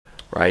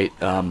right?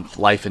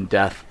 Life and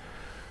death.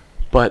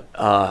 But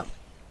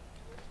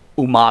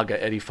Umaga,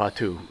 Eddie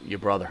Fatu, your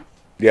brother.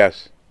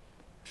 Yes.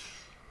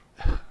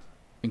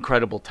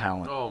 Incredible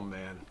talent. Oh,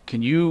 man.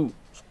 Can you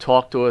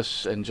talk to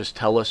us and just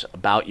tell us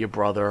about your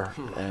brother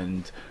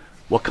and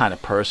what kind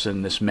of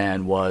person this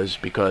man was?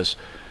 Because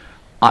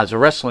as a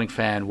wrestling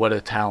fan, what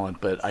a talent,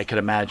 but I could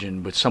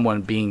imagine with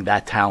someone being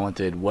that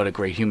talented, what a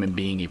great human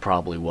being he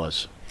probably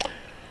was.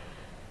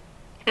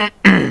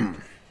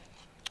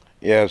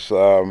 Yes.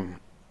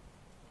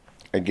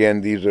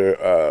 Again, these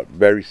are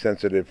very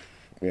sensitive,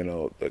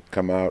 that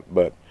come out.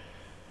 But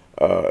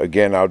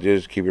again, I'll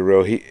just keep it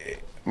real.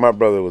 My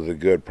brother was a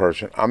good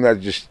person. I'm not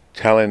just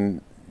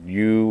telling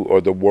you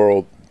or the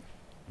world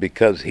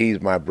because he's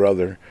my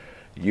brother.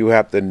 You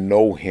have to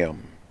know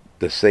him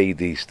to say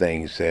these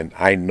things, and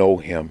I know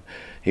him.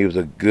 He was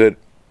a good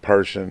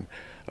person,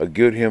 a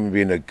good human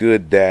being, a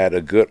good dad,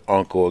 a good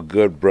uncle, a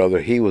good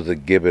brother. He was a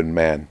giving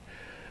man.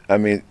 I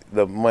mean,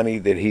 the money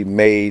that he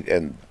made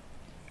and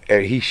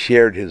he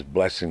shared his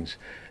blessings.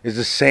 It's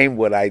the same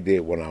what I did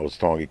when I was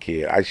Tonga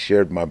kid. I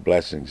shared my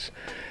blessings.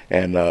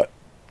 And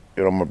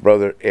my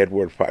brother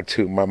Edward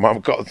Fatu, my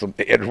mom calls him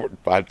Edward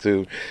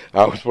Fatu.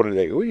 I was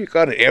wondering, who you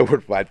calling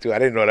Edward Fatu? I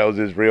didn't know that was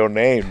his real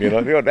name.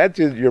 That's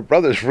your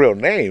brother's real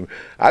name.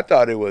 I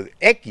thought it was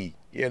Eki,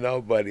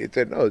 but he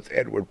said, no, it's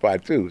Edward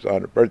Fatu. It's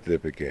on the birth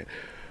certificate.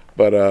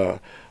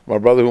 But my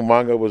brother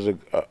Umaga was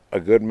a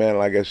good man.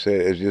 Like I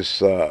said, it's just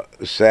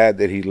sad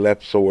that he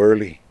left so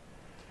early.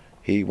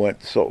 He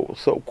went so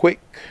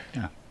quick,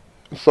 yeah,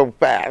 so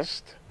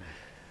fast,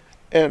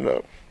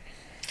 and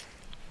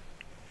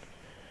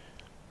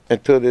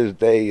to this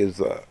day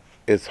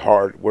it's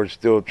hard. We're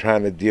still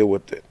trying to deal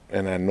with it,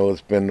 and I know it's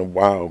been a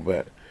while.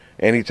 But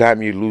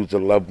anytime you lose a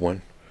loved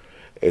one,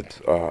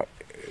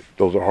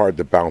 those are hard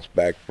to bounce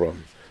back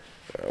from.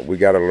 We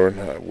got to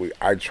learn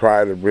I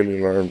try to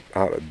really learn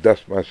how to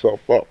dust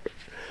myself up.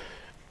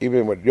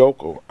 Even with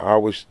Yoko, I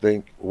always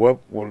think, what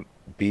would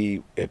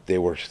be if they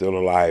were still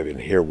alive and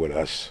here with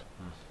us,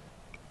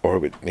 or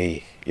with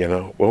me?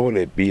 What would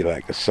it be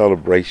like? A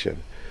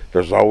celebration.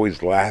 There's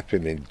always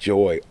laughing and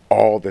joy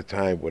all the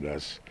time with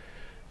us.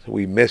 So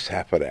we miss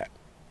half of that.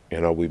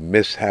 We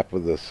miss half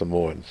of the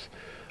Samoans,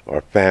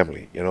 our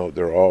family.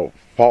 They're all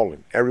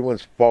falling.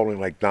 Everyone's falling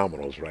like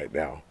dominoes right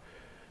now.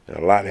 And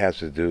a lot has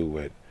to do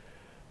with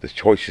the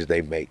choices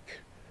they make,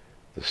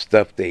 the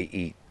stuff they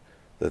eat,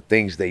 the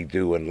things they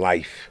do in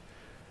life.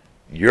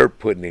 You're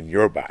putting in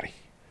your body.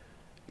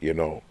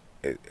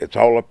 It's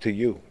all up to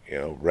you,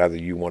 whether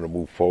you want to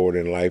move forward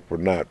in life or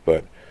not.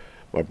 But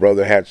my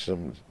brother had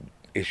some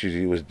issues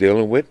he was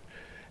dealing with,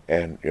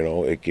 and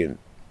it can,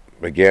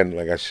 again,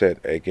 like I said,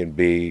 it can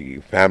be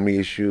family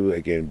issue,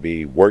 it can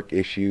be work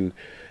issue,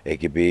 it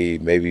could be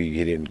maybe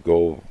he didn't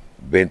go,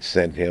 Vince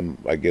sent him,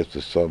 I guess,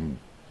 to some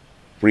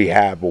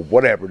rehab or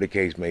whatever the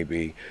case may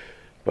be.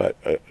 But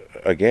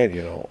again,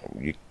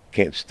 you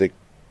can't stick,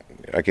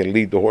 I can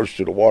lead the horse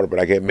to the water, but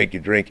I can't make you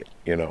drink it,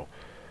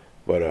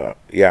 But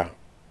yeah,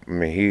 I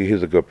mean,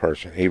 he's a good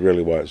person. He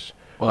really was.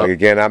 Well,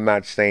 again, I'm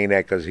not saying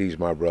that because he's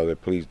my brother.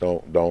 Please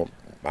don't.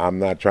 I'm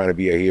not trying to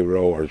be a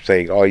hero or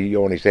saying, oh,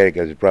 you only say it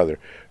because his brother.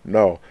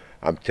 No,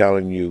 I'm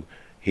telling you,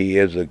 he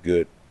is a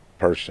good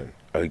person,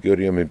 a good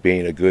human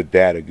being, a good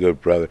dad, a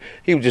good brother.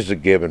 He was just a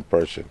giving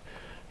person,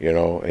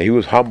 and he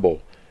was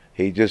humble.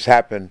 He just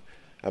happened,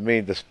 I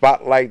mean, the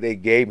spotlight they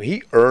gave him,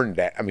 he earned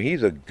that. I mean,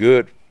 he's a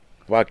good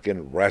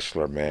fucking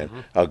wrestler, man.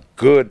 A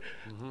good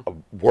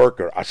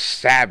worker, a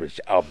savage,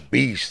 a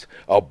beast,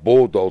 a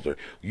bulldozer.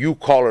 You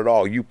call it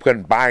all. You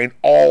combine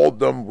all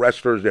them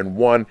wrestlers in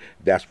one.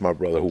 That's my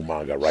brother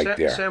Umaga right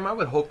there. Sam, I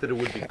would hope that it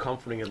would be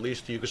comforting, at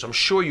least to you, because I'm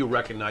sure you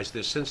recognize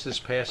this. Since his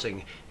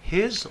passing,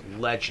 his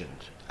legend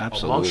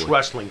amongst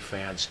wrestling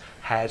fans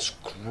has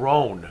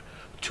grown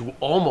to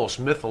almost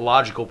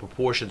mythological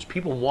proportions.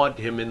 People want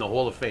him in the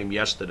Hall of Fame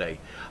yesterday.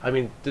 I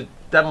mean,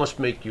 that must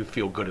make you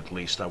feel good, at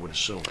least, I would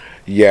assume.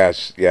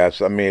 Yes.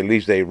 I mean, at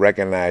least they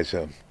recognize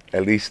him.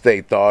 At least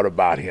they thought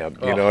about him.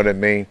 You know what I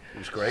mean? It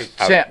was great.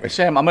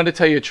 Sam, I'm going to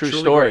tell you a true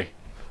story. Great.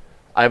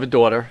 I have a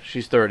daughter.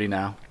 She's 30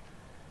 now.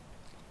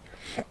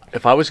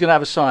 If I was going to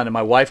have a son, and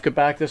my wife could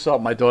back this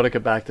up, my daughter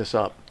could back this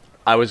up,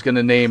 I was going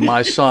to name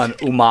my son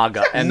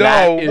Umaga. And no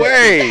that is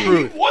way. The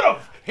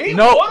truth.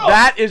 No,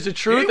 that is the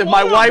truth. If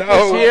my wife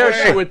was here,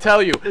 she would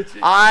tell you.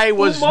 I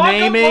was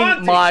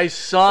naming my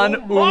son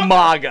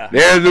Umaga.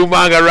 There's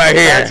Umaga right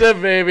here. That's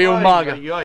it, baby, Umaga.